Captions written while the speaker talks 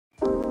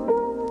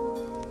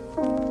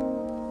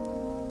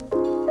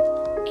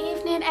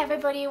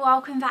everybody,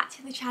 welcome back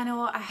to the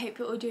channel. I hope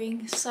you're all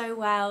doing so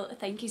well.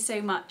 Thank you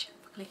so much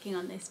for clicking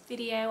on this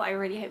video. I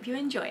really hope you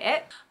enjoy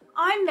it.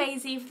 I'm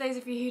Maisie, for those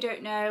of you who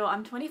don't know.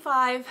 I'm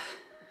 25.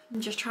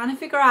 I'm just trying to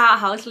figure out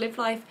how to live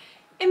life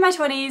in my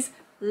 20s,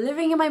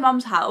 living in my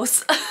mum's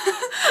house.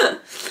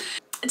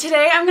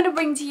 Today I'm going to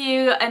bring to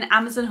you an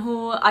Amazon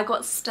haul. I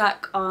got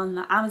stuck on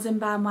the Amazon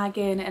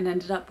bandwagon and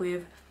ended up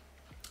with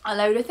a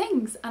load of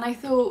things, and I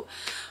thought,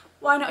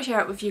 why not share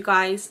it with you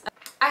guys?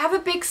 I have a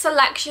big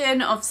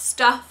selection of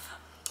stuff.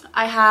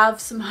 I have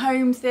some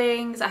home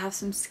things, I have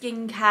some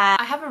skincare,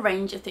 I have a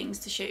range of things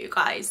to show you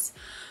guys.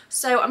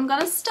 So I'm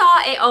gonna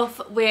start it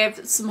off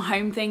with some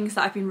home things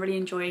that I've been really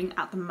enjoying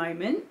at the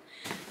moment.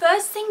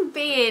 First thing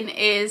being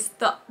is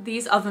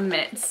these oven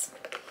mitts,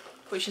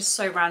 which is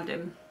so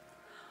random.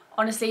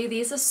 Honestly,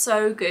 these are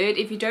so good.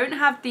 If you don't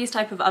have these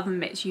type of oven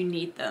mitts, you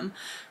need them.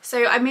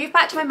 So I moved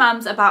back to my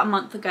mum's about a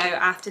month ago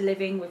after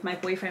living with my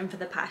boyfriend for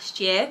the past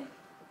year.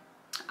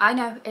 I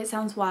know it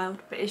sounds wild,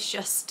 but it's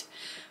just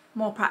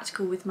more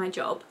practical with my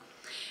job.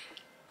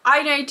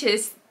 I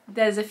noticed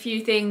there's a few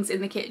things in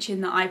the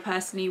kitchen that I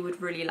personally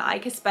would really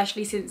like,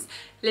 especially since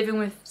living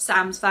with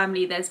Sam's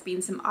family. There's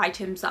been some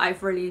items that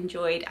I've really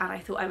enjoyed and I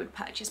thought I would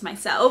purchase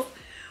myself.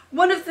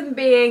 One of them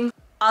being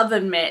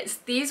oven mitts.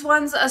 These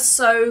ones are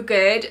so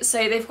good.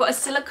 So they've got a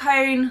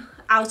silicone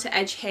outer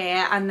edge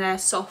here and they're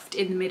soft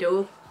in the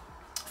middle.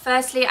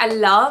 Firstly, I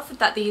love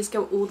that these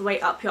go all the way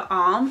up your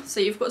arm, so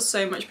you've got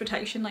so much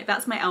protection. Like,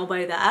 that's my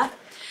elbow there.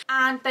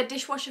 And they're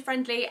dishwasher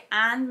friendly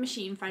and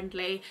machine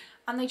friendly,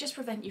 and they just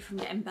prevent you from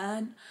getting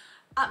burnt.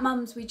 At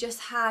mum's we just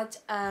had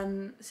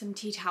some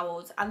tea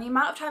towels, and the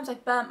amount of times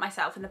I've burnt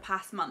myself in the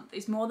past month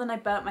is more than I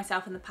burnt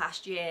myself in the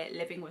past year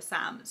living with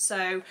Sam.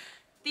 So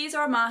these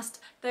are a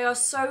must. They are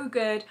so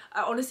good.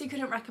 I honestly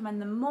couldn't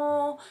recommend them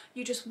more.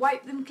 You just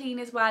wipe them clean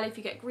as well if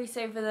you get grease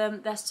over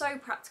them. They're so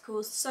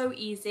practical, so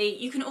easy.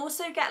 You can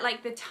also get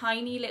like the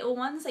tiny little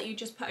ones that you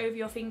just put over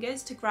your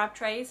fingers to grab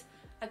trays.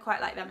 I quite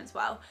like them as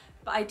well.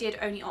 But I did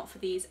only opt for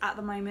these at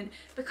the moment.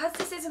 Because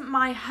this isn't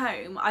my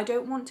home, I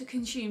don't want to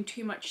consume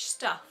too much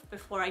stuff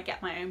before I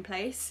get my own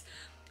place.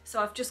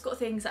 So I've just got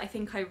things that I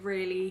think I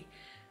really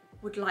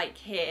would like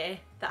here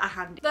that are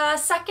handy. The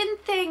second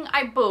thing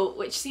I bought,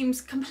 which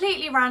seems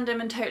completely random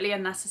and totally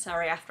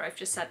unnecessary after I've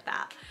just said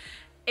that,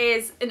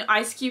 is an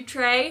ice cube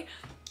tray.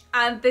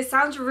 And this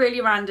sounds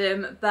really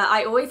random, but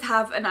I always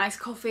have an iced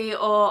coffee,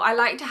 or I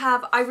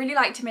really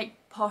like to make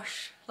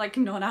posh, like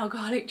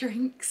non-alcoholic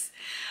drinks.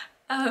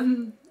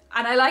 And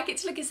I like it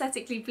to look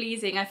aesthetically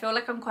pleasing. I feel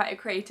like I'm quite a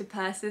creative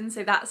person,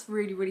 so that's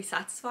really, really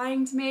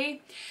satisfying to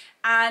me.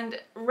 And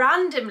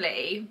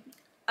randomly,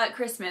 at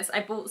Christmas,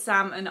 I bought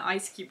Sam an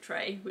ice cube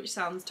tray, which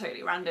sounds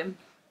totally random,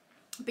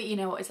 but you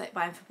know what it's like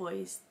buying for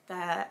boys.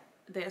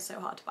 They are so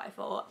hard to buy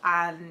for,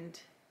 and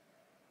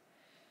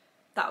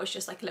that was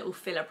just like a little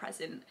filler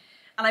present.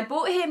 And I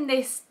bought him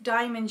this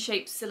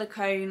diamond-shaped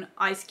silicone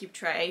ice cube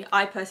tray.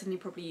 I personally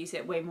probably use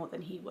it way more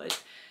than he would,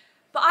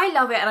 but I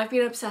love it and I've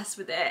been obsessed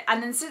with it.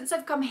 And then since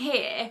I've come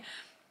here,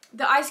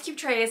 the ice cube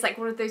tray is like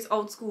one of those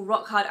old school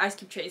rock hard ice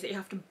cube trays that you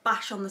have to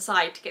bash on the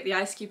side to get the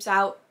ice cubes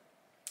out.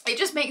 It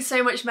just makes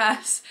so much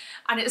mess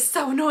and it's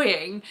so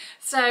annoying.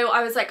 So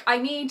I was like, I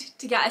need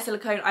to get a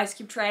silicone ice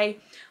cube tray.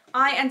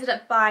 I ended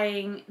up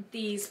buying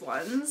these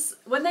ones.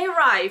 When they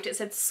arrived, it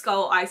said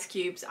Skull ice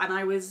cubes, and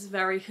I was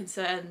very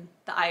concerned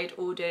that I had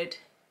ordered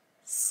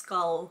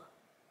Skull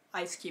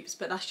ice cubes,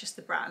 but that's just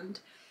the brand.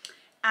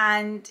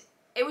 And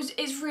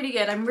it's really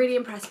good. I'm really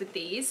impressed with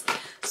these.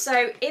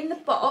 So in the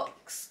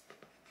box,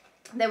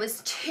 there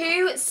was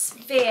 2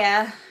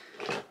 sphere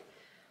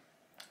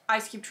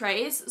ice cube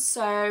trays,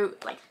 so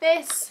like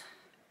this,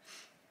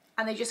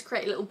 and they just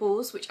create little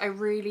balls, which I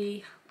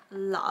really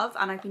love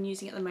and I've been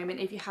using at the moment.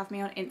 If you have me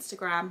on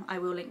Instagram, I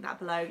will link that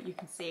below. You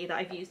can see that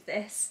I've used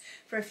this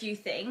for a few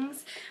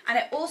things. And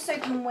it also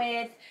comes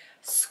with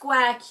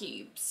square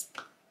cubes.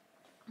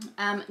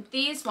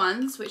 These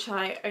ones, which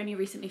I only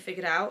recently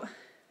figured out,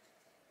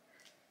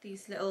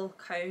 these little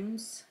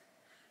cones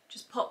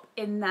just pop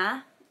in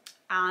there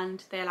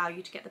and they allow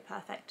you to get the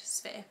perfect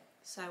sphere.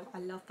 So I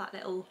love that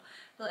little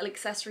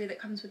accessory that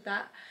comes with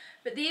that.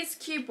 But these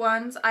cube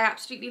ones I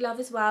absolutely love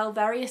as well.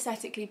 Very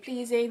aesthetically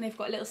pleasing. They've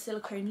got a little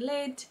silicone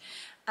lid.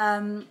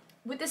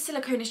 With the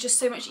silicone it's just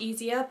so much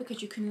easier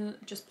because you can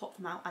just pop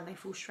them out and they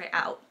fall straight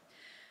out.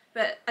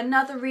 But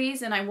another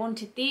reason I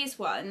wanted these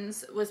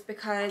ones was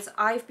because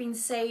I've been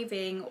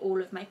saving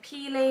all of my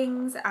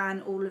peelings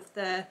and all of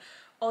the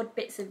odd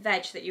bits of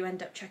veg that you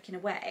end up chucking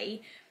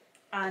away.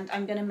 And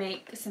I'm going to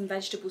make some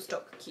vegetable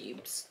stock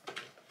cubes.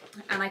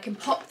 And I can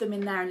pop them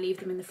in there and leave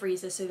them in the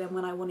freezer, so then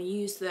when I want to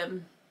use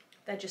them,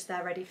 they're just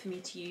there ready for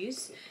me to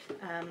use,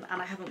 and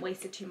I haven't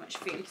wasted too much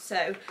food.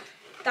 So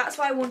that's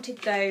why I wanted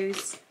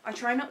those. I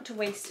try not to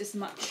waste as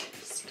much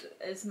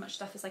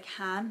stuff as I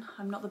can.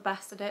 I'm not the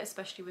best at it,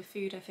 especially with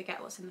food. I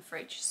forget what's in the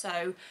fridge,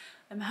 so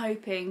I'm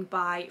hoping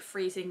by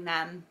freezing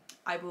them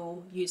I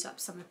will use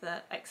up some of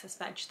the excess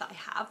veg that I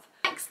have.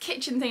 Next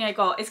kitchen thing I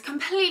got is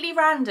completely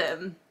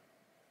random.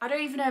 I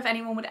don't even know if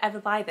anyone would ever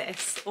buy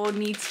this or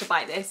needs to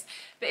buy this,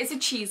 but it's a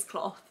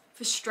cheesecloth. For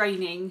for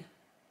straining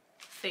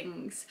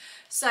things.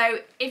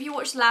 So if you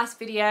watched the last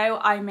video,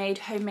 I made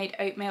homemade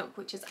oat milk,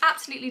 which is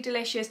absolutely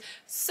delicious,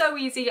 so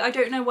easy. I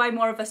don't know why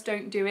more of us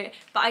don't do it,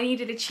 but I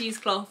needed a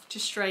cheesecloth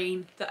to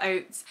strain the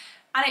oats,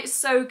 and it's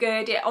so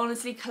good. It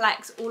honestly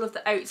collects all of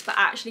the oats but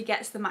actually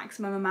gets the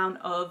maximum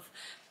amount of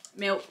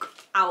milk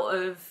out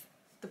of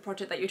the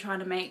product that you're trying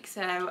to make.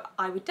 So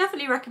I would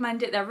definitely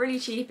recommend it. They're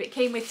really cheap. It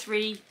came with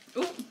three,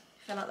 oh,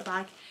 fell out the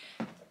bag.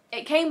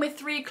 It came with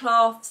 3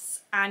 cloths,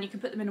 and you can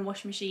put them in a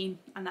washing machine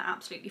and they're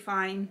absolutely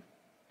fine.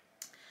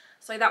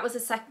 So that was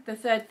the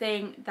third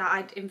thing that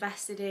I'd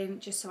invested in,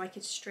 just so I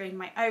could strain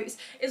my oats.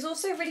 It's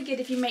also really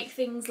good if you make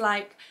things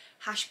like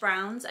hash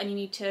browns and you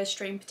need to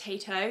strain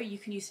potato. You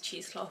can use a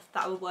cheesecloth.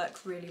 That will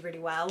work really, really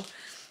well.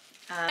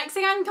 Next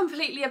thing I'm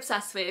completely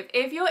obsessed with,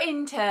 if you're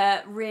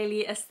into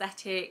really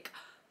aesthetic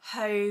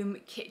home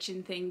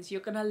kitchen things,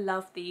 you're gonna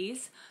love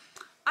these.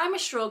 I'm a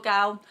straw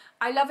girl.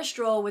 I love a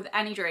straw with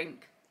any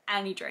drink.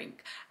 And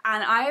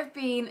I have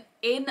been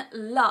in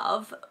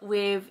love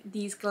with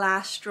these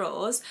glass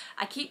straws.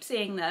 I keep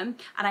seeing them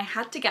and I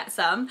had to get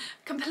some.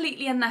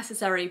 Completely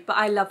unnecessary, but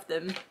I love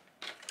them.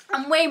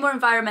 I'm way more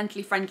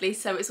environmentally friendly,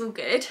 so it's all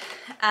good.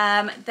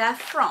 They're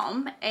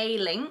from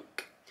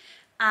A-Link,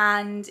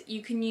 and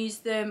you can use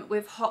them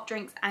with hot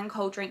drinks and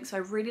cold drinks, so I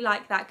really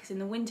like that because in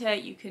the winter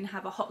you can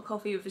have a hot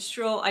coffee with a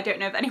straw. I don't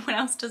know if anyone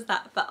else does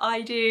that, but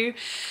I do.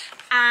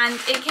 And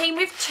it came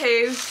with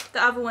 2,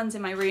 the other one's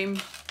in my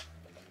room.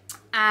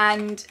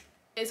 And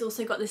it's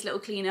also got this little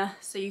cleaner,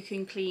 so you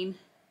can clean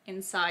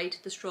inside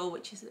the straw,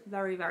 which is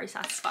very, very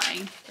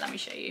satisfying. Let me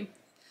show you.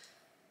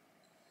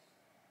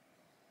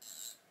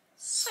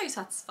 So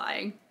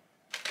satisfying.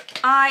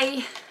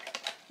 I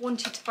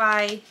wanted to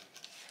buy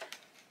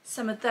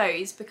some of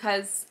those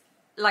because,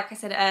 like I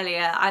said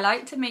earlier, I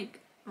like to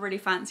make really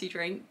fancy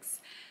drinks,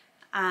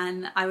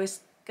 and I was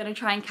going to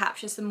try and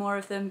capture some more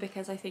of them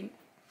because I think,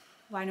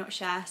 why not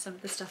share some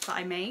of the stuff that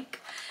I make?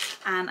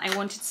 And I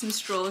wanted some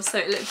straws so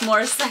it looked more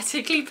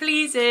aesthetically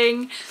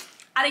pleasing.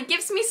 And it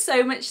gives me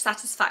so much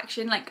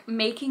satisfaction. Like,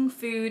 making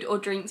food or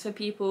drinks for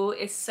people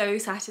is so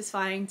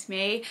satisfying to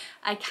me.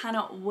 I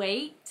cannot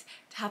wait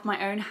to have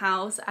my own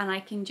house and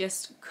I can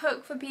just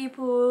cook for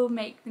people,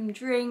 make them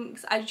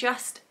drinks.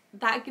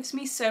 That gives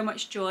me so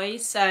much joy.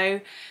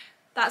 So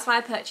that's why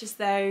I purchased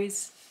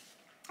those.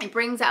 It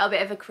brings out a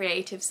bit of a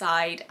creative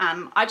side.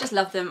 I just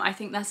love them. I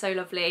think they're so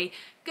lovely.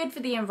 Good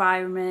for the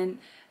environment.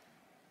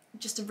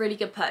 Just a really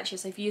good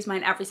purchase. I've used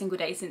mine every single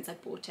day since I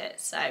bought it,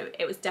 so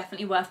it was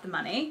definitely worth the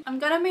money. I'm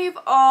gonna move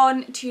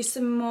on to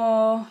some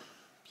more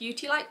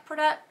beauty-like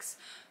products.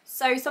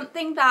 So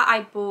something that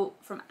I bought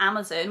from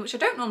Amazon, which I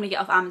don't normally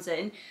get off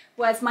Amazon,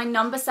 was my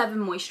No. 7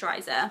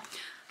 moisturiser.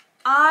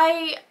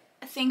 I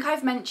think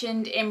I've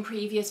mentioned in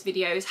previous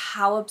videos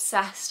how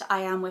obsessed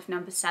I am with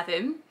No.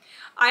 7.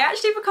 I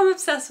actually become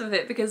obsessed with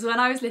it because when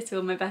I was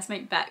little, my best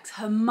mate Bex,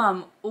 her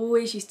mum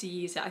always used to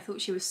use it. I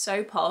thought she was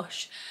so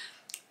posh.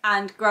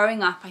 And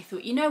growing up, I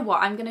thought, you know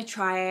what, I'm gonna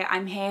try it.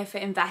 I'm here for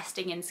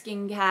investing in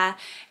skincare,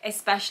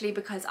 especially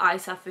because I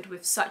suffered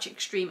with such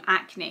extreme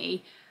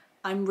acne.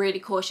 I'm really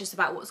cautious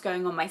about what's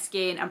going on my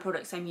skin and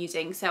products I'm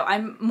using, so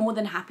I'm more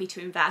than happy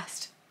to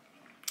invest.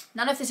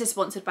 None of this is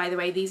sponsored, by the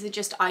way. These are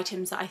just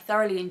items that I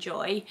thoroughly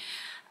enjoy.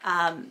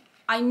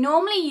 I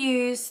normally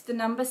use the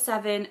No.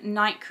 7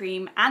 night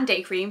cream and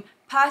day cream.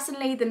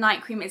 Personally, the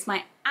night cream is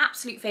my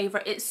absolute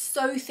favourite. It's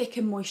so thick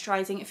and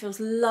moisturising. It feels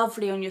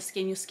lovely on your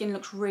skin. Your skin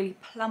looks really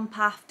plump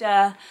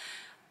after.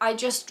 I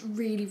just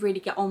really, really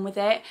get on with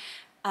it.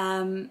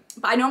 But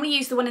I normally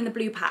use the one in the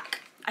blue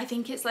pack. I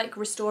think it's like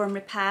Restore and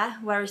Repair,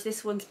 whereas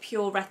this one's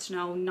Pure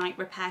Retinol Night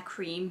Repair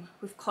Cream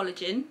with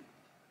collagen.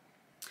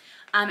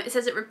 It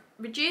says it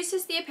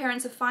reduces the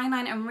appearance of fine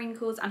line and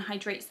wrinkles and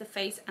hydrates the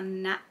face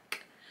and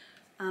neck.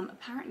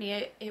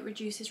 Apparently it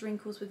reduces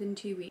wrinkles within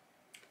 2 weeks.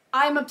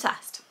 I'm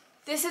obsessed.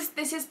 This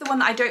is the one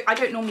that I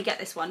don't normally get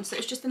this one, so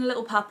it's just in a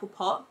little purple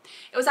pot.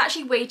 It was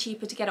actually way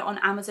cheaper to get it on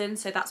Amazon,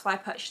 so that's why I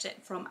purchased it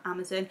from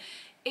Amazon.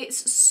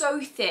 It's so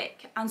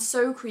thick and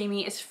so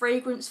creamy. It's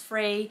fragrance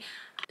free.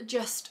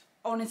 Just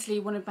honestly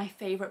one of my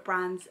favourite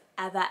brands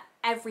ever.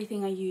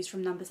 Everything I use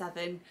from No.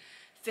 7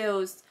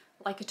 feels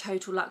like a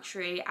total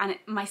luxury, and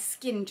my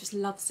skin just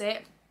loves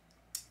it.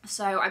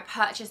 So I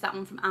purchased that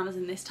one from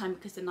Amazon this time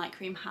because the night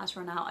cream has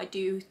run out. I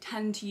do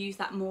tend to use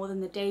that more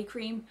than the day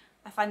cream.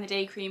 I find the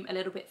day cream a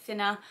little bit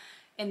thinner.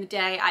 In the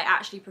day, I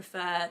actually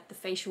prefer the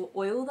facial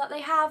oil that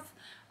they have.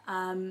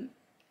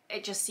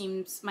 It just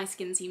seems, my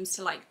skin seems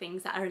to like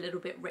things that are a little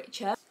bit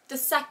richer. The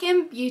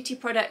second beauty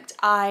product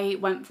I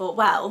went for,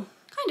 well,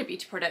 kind of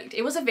beauty product,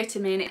 it was a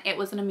vitamin, it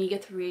was an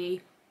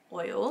omega-3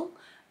 oil.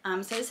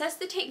 So it says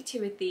to take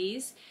 2 of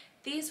these.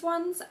 These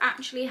ones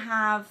actually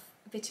have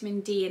vitamin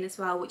D in as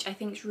well, which I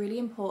think is really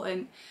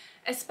important,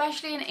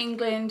 especially in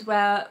England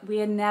where we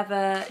are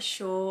never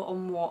sure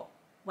on what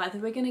weather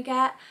we're gonna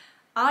get.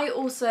 I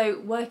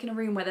also work in a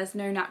room where there's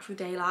no natural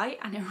daylight,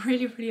 and it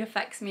really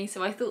affects me,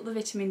 so I thought the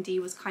vitamin D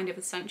was kind of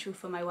essential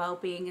for my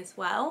well-being as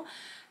well.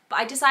 But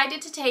I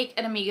decided to take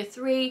an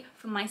omega-3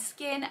 for my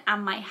skin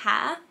and my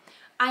hair.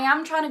 I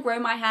am trying to grow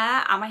my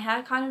hair, and my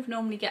hair kind of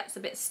normally gets a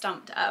bit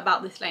stumped at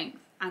about this length,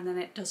 and then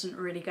it doesn't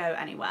really go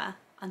anywhere,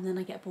 and then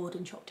I get bored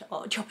and chop it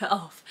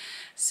off.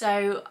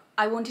 So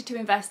I wanted to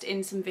invest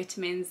in some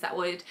vitamins that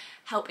would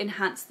help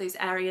enhance those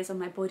areas on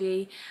my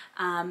body,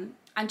 and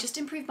just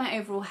improve my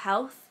overall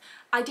health.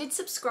 I did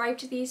subscribe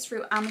to these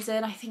through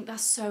Amazon. I think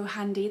that's so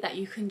handy that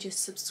you can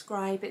just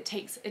subscribe. It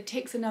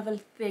takes another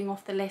thing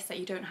off the list that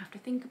you don't have to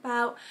think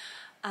about.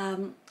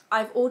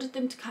 I've ordered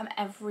them to come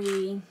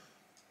every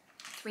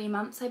 3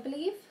 months, I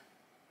believe.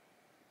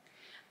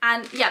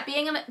 And yeah,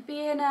 being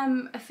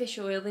a fish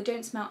oil, they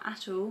don't smell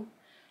at all.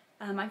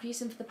 I've used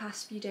them for the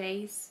past few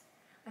days.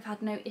 I've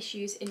had no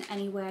issues in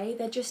any way.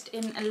 They're just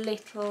in a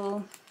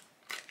little,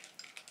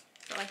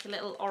 like a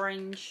little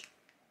orange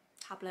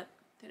tablet.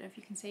 Don't know if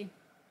you can see.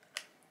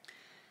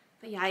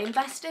 But yeah, I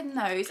invested in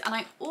those, and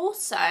I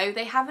also,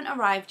 they haven't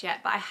arrived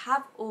yet, but I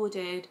have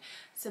ordered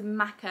some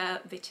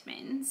maca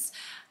vitamins.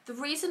 The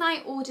reason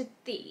I ordered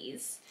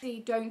these, so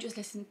you don't just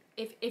listen,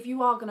 if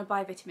you are going to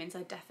buy vitamins,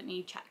 I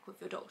definitely check with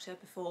your doctor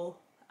before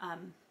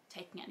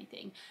taking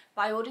anything.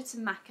 But I ordered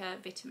some maca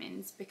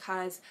vitamins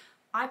because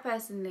I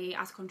personally,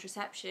 as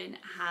contraception,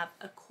 have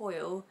a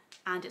coil,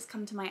 and it's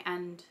come to my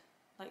end,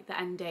 like the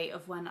end date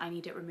of when I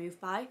need it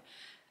removed by,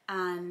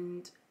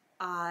 and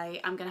I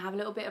am going to have a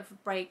little bit of a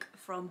break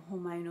from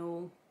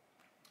hormonal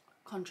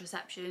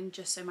contraception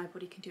just so my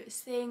body can do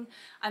its thing.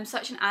 I'm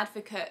such an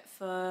advocate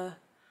for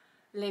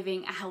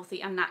living a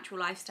healthy and natural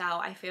lifestyle.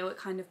 I feel it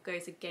kind of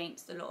goes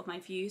against a lot of my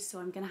views, so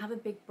I'm going to have a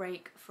big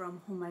break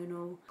from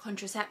hormonal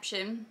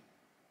contraception,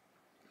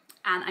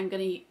 and I'm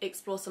going to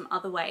explore some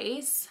other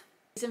ways.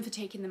 The reason for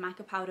taking the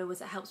maca powder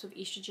was it helps with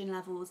estrogen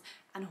levels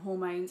and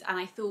hormones, and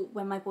I thought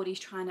when my body's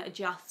trying to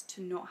adjust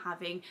to not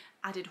having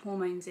added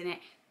hormones in it,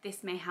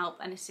 this may help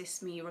and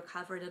assist me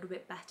recover a little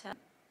bit better.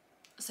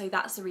 So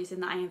that's the reason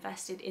that I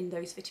invested in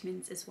those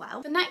vitamins as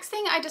well. The next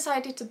thing I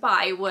decided to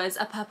buy was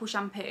a purple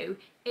shampoo.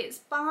 It's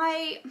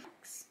by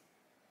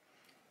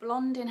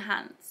Blonde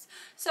Enhance.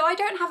 So I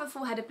don't have a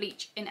full head of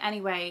bleach in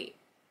any way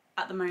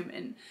at the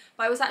moment,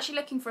 but I was actually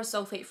looking for a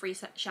sulfate-free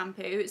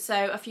shampoo.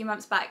 So a few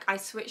months back I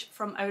switched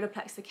from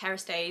Olaplex to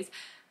Kerastase,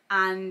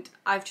 and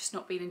I've just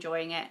not been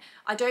enjoying it.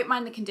 I don't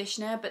mind the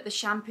conditioner, but the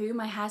shampoo,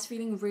 my hair's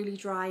feeling really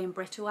dry and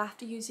brittle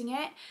after using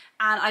it.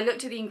 And I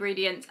looked at the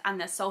ingredients and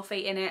there's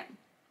sulfate in it.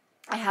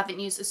 I haven't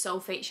used a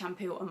sulfate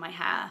shampoo on my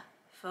hair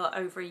for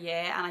over a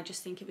year, and I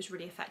just think it was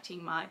really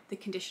affecting the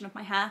condition of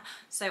my hair.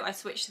 So I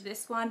switched to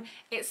this one.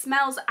 It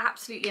smells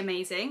absolutely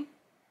amazing.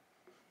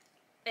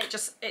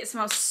 It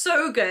smells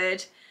so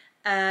good.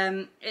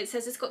 It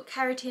says it's got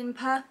keratin,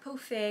 purple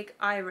fig,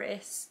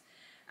 iris,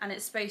 and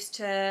it's supposed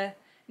to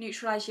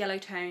neutralise yellow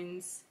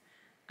tones,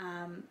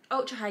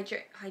 ultra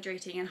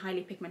hydrating and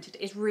highly pigmented.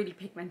 It's really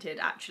pigmented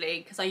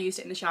actually, because I used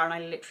it in the shower and I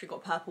literally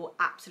got purple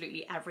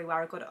absolutely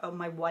everywhere. I got it on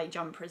my white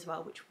jumper as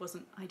well, which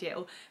wasn't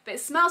ideal, but it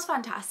smells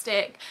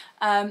fantastic.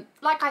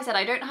 Like I said,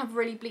 I don't have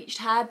really bleached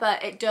hair,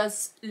 but it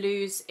does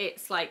lose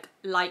its like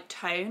light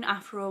tone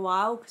after a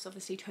while, because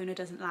obviously toner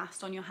doesn't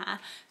last on your hair,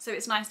 so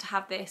it's nice to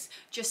have this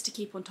just to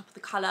keep on top of the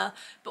colour.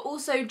 But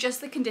also just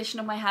the condition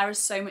of my hair is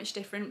so much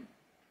different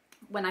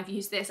when I've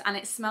used this, and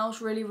it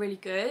smells really, really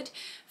good.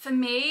 For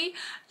me,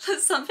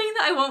 something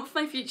that I want for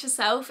my future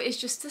self is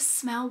just to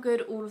smell good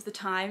all of the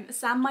time.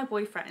 Sam, my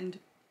boyfriend,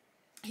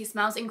 he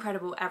smells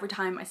incredible every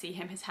time I see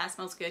him. His hair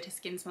smells good, his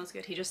skin smells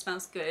good, he just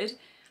smells good.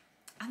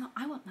 And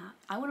I want that.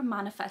 I want to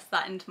manifest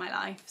that into my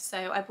life.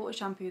 So I bought a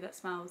shampoo that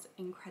smells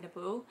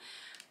incredible.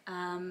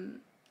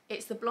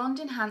 It's the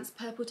Blonde Enhance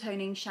Purple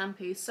Toning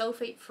Shampoo,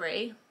 sulfate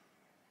free.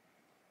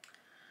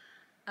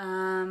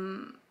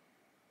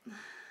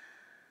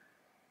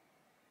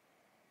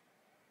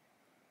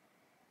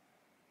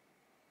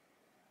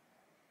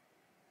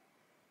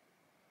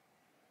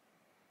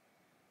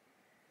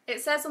 It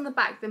says on the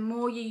back, the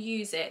more you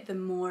use it, the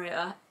more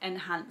it'll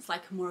enhance,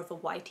 like more of a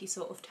whitey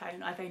sort of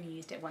tone. I've only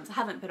used it once. I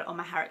haven't put it on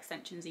my hair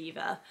extensions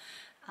either.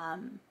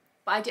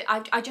 But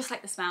I just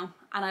like the smell,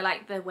 and I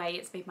like the way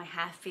it's made my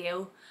hair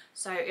feel.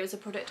 So it was a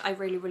product I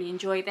really, really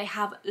enjoyed. They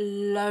have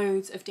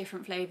loads of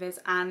different flavours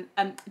and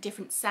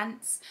different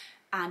scents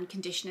and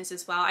conditioners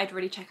as well. I'd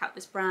really check out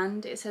this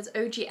brand. It says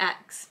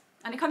OGX,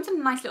 and it comes in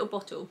a nice little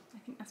bottle. I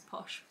think that's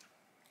posh.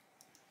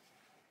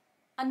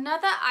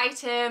 Another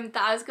item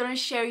that I was going to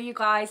show you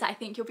guys that I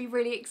think you'll be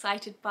really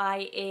excited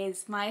by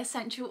is my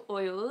essential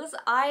oils.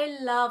 I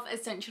love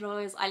essential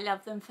oils. I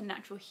love them for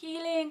natural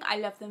healing. I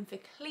love them for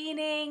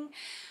cleaning.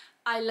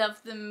 I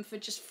love them for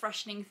just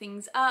freshening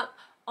things up.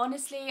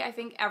 Honestly, I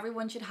think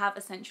everyone should have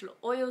essential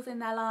oils in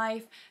their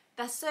life.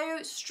 They're so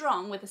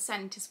strong with a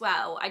scent as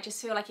well. I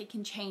just feel like it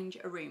can change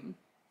a room.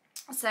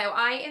 So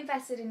I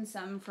invested in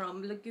some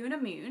from Laguna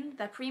Moon.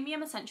 They're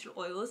premium essential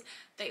oils.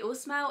 They all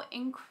smell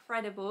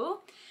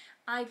incredible.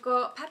 I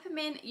got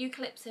peppermint,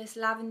 eucalyptus,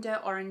 lavender,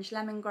 orange,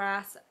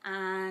 lemongrass,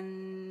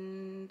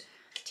 and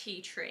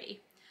tea tree.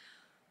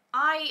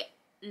 I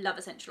love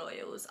essential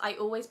oils. I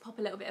always pop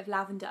a little bit of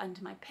lavender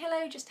under my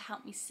pillow just to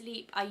help me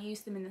sleep. I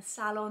use them in the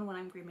salon when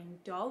I'm grooming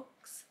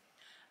dogs.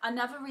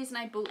 Another reason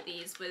I bought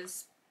these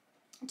was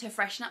to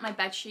freshen up my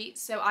bed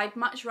sheets. So I'd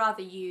much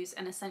rather use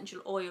an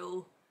essential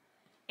oil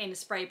in a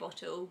spray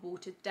bottle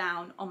watered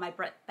down on my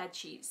bed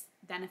sheets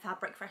than a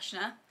fabric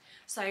freshener.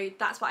 So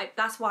that's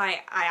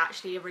why I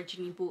actually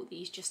originally bought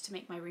these, just to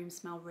make my room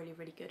smell really,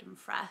 really good and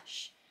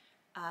fresh,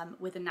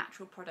 with a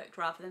natural product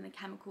rather than the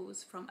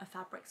chemicals from a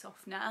fabric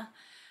softener.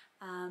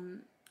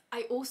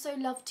 I also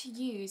love to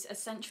use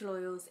essential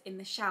oils in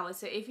the shower.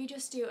 So if you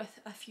just do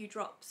a few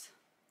drops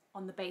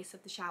on the base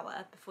of the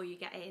shower before you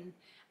get in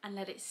and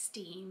let it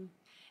steam,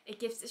 it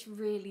gives this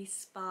really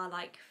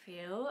spa-like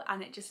feel,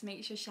 and it just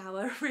makes your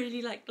shower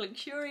really like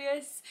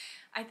luxurious.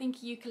 I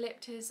think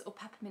eucalyptus or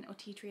peppermint or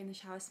tea tree in the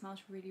shower smells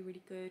really,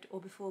 really good, or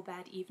before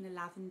bed even a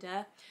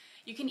lavender.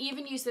 You can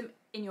even use them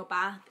in your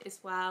bath as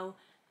well,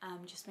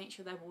 just make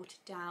sure they're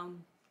watered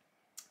down.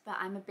 But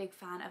I'm a big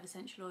fan of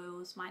essential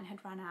oils. Mine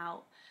had run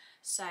out,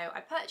 so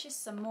I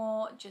purchased some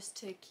more just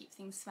to keep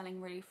things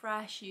smelling really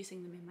fresh,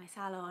 using them in my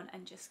salon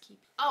and just keep...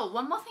 Oh,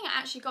 one more thing I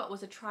actually got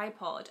was a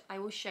tripod. I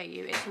will show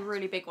you. It's a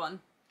really big one.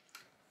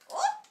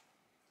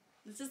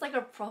 This is like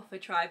a proper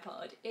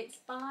tripod. It's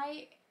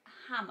by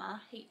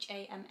Hammer,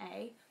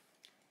 H-A-M-A.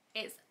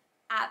 It's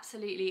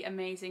absolutely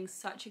amazing,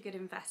 such a good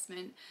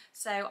investment.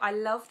 So I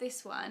love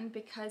this one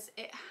because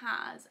it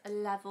has a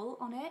level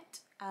on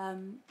it.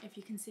 If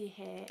you can see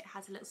here, it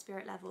has a little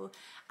spirit level,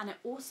 and it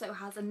also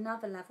has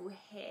another level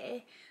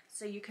here,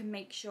 so you can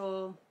make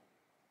sure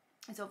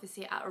it's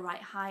obviously at a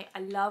right height. I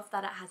love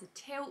that it has a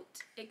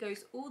tilt. It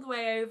goes all the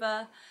way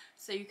over,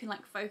 so you can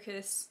like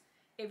focus.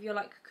 If you're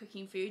like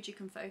cooking food, you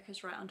can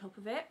focus right on top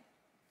of it.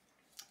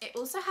 It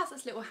also has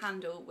this little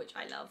handle, which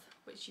I love,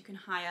 which you can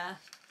hire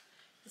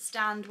the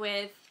stand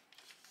with.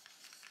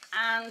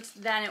 And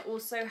then it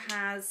also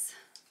has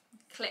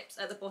clips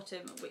at the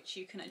bottom, which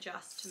you can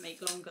adjust to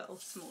make longer or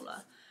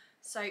smaller.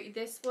 So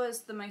this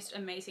was the most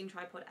amazing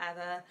tripod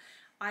ever.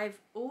 I've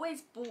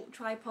always bought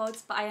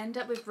tripods, but I end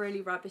up with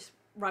really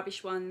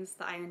rubbish ones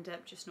that I end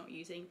up just not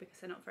using because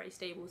they're not very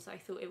stable. So I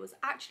thought it was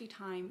actually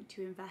time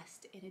to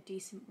invest in a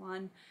decent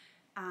one,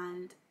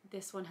 and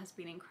this one has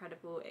been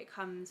incredible. It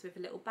comes with a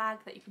little bag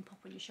that you can pop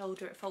on your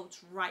shoulder. It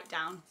folds right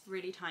down,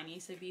 really tiny,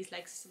 so these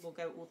legs will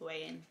go all the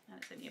way in,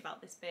 and it's only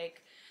about this big.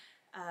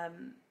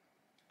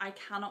 I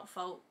cannot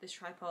fault this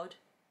tripod.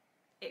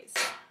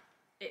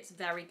 It's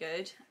very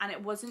good, and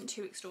it wasn't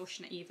too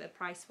extortionate either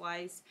price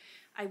wise.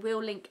 I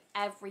will link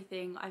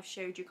everything I've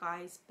showed you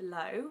guys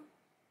below,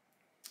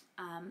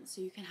 so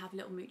you can have a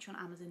little mooch on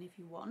Amazon if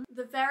you want.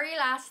 The very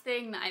last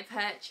thing that I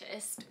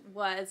purchased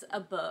was a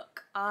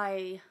book.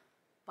 I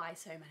buy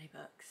so many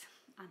books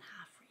and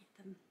half read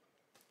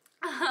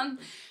them.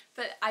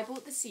 But I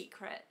bought The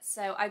Secret.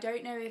 So I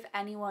don't know if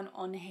anyone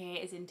on here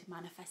is into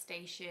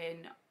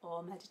manifestation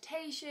or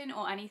meditation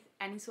or any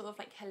sort of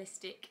like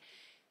holistic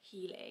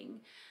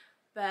healing,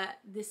 but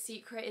The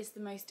Secret is the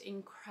most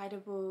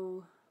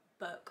incredible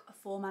book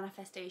for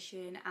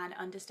manifestation and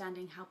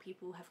understanding how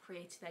people have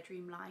created their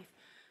dream life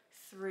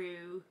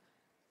through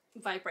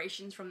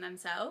vibrations from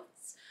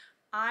themselves.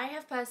 I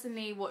have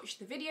personally watched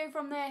the video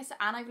from this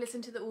and I've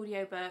listened to the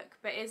audiobook,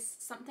 but it's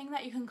something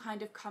that you can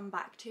kind of come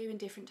back to in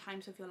different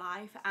times of your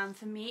life. And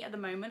for me at the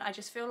moment, I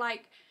just feel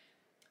like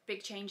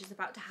big change is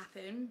about to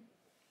happen,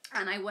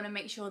 and I want to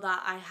make sure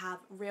that I have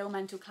real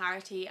mental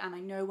clarity and I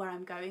know where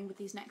I'm going with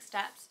these next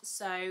steps.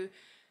 So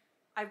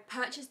I've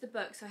purchased the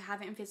book, so I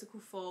have it in physical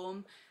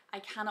form.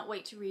 I cannot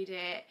wait to read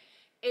it.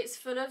 It's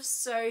full of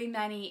so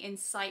many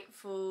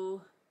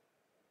insightful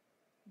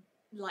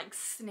like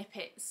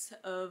snippets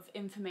of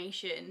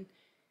information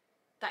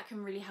that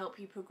can really help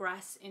you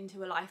progress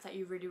into a life that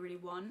you really, really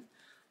want.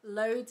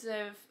 Loads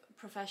of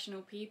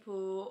professional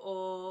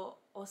people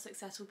or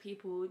successful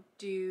people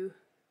do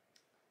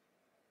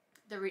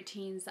the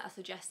routines that are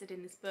suggested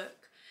in this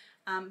book.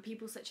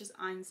 People such as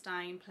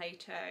Einstein,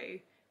 Plato,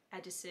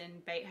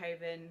 Edison,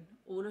 Beethoven,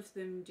 all of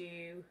them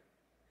do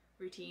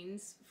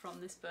routines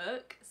from this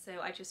book, so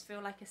I just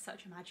feel like it's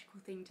such a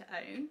magical thing to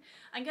own.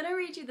 I'm going to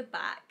read you the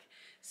back.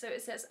 So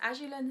it says, as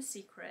you learn the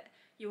secret,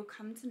 you will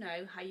come to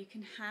know how you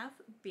can have,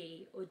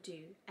 be or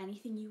do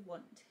anything you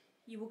want.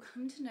 You will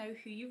come to know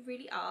who you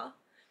really are.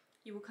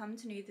 You will come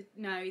to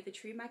know the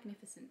true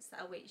magnificence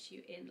that awaits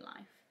you in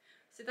life.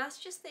 So that's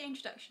just the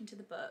introduction to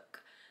the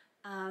book.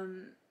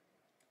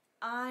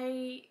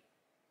 I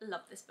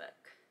love this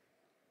book.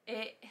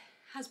 It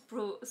has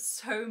brought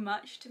so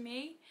much to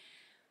me.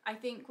 I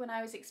think when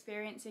I was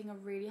experiencing a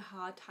really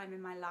hard time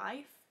in my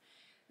life,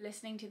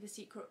 listening to The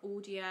Secret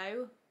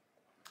audio,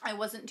 I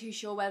wasn't too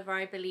sure whether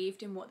I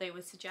believed in what they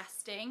were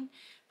suggesting,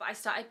 but I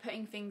started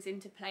putting things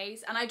into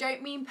place. And I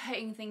don't mean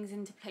putting things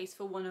into place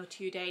for 1 or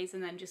 2 days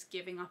and then just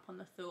giving up on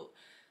the thought.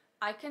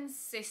 I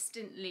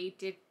consistently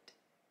did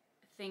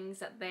things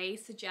that they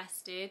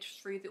suggested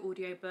through the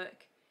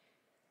audiobook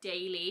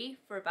daily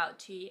for about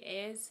 2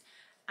 years,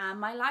 and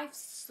my life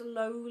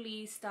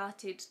slowly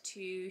started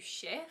to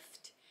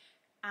shift.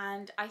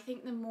 And I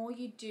think the more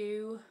you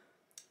do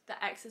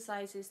the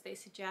exercises they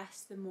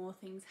suggest, the more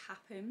things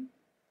happen.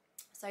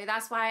 So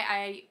that's why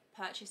I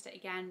purchased it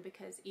again,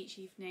 because each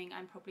evening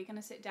I'm probably going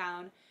to sit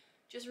down,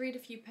 just read a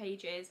few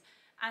pages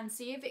and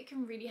see if it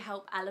can really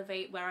help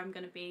elevate where I'm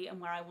going to be and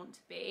where I want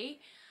to be.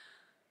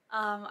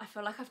 I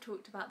feel like I've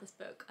talked about this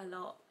book a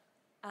lot.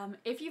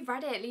 If you've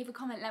read it, leave a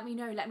comment, let me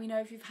know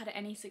if you've had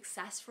any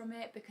success from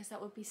it, because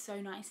that would be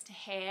so nice to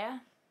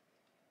hear.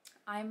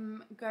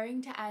 I'm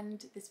going to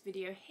end this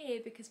video here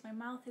because my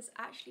mouth is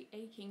actually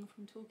aching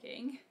from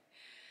talking.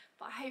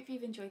 But I hope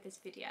you've enjoyed this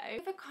video.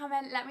 Leave a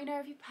comment, let me know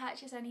if you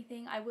purchased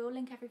anything. I will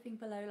link everything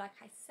below like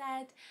I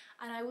said,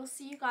 and I will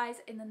see you guys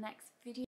in the next video.